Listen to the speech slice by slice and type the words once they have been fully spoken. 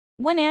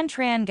When An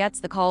Tran gets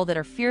the call that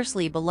her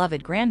fiercely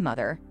beloved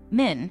grandmother,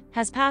 Min,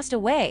 has passed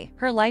away,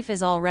 her life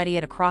is already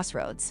at a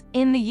crossroads.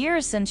 In the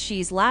years since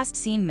she's last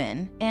seen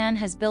Min, Anne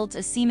has built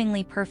a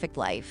seemingly perfect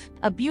life.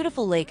 A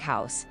beautiful lake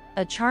house,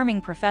 a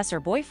charming professor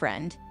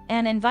boyfriend,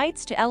 and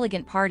invites to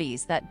elegant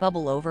parties that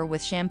bubble over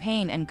with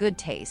champagne and good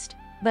taste.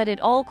 But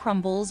it all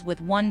crumbles with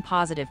one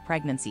positive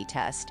pregnancy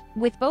test.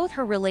 With both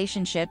her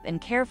relationship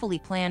and carefully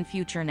planned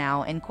future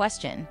now in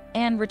question,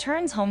 Anne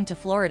returns home to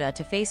Florida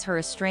to face her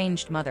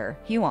estranged mother,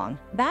 Huang.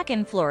 Back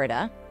in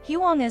Florida,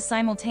 Huang is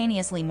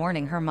simultaneously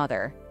mourning her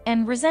mother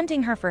and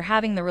resenting her for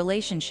having the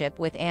relationship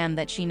with Anne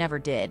that she never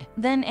did.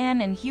 Then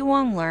Anne and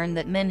Huang learn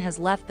that Min has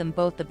left them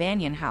both the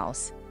Banyan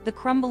house, the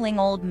crumbling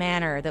old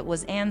manor that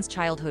was Anne's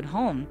childhood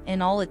home,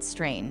 in all its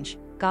strange,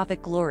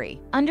 Gothic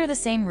glory. Under the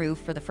same roof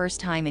for the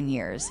first time in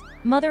years,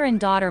 mother and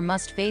daughter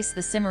must face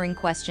the simmering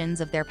questions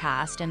of their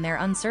past and their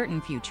uncertain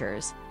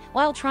futures,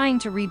 while trying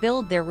to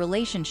rebuild their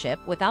relationship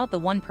without the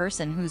one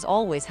person who's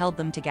always held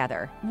them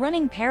together.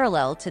 Running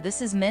parallel to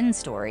this is Min's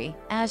story,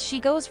 as she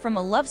goes from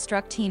a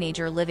love-struck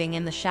teenager living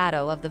in the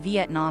shadow of the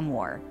Vietnam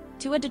War,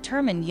 to a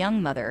determined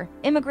young mother,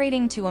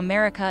 immigrating to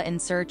America in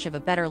search of a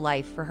better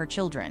life for her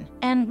children.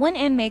 And when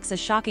Anne makes a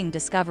shocking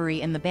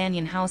discovery in the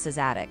Banyan house's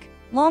attic,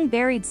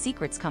 long-buried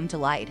secrets come to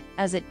light,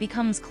 as it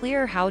becomes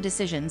clear how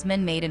decisions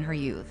Min made in her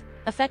youth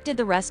affected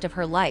the rest of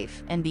her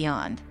life and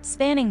beyond.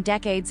 Spanning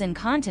decades and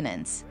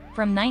continents,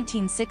 from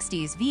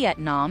 1960s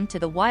Vietnam to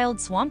the wild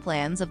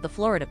swamplands of the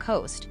Florida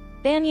coast,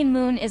 Banyan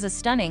Moon is a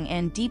stunning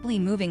and deeply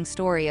moving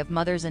story of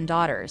mothers and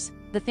daughters,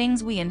 the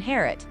things we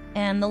inherit,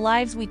 and the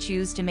lives we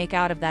choose to make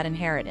out of that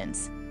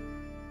inheritance.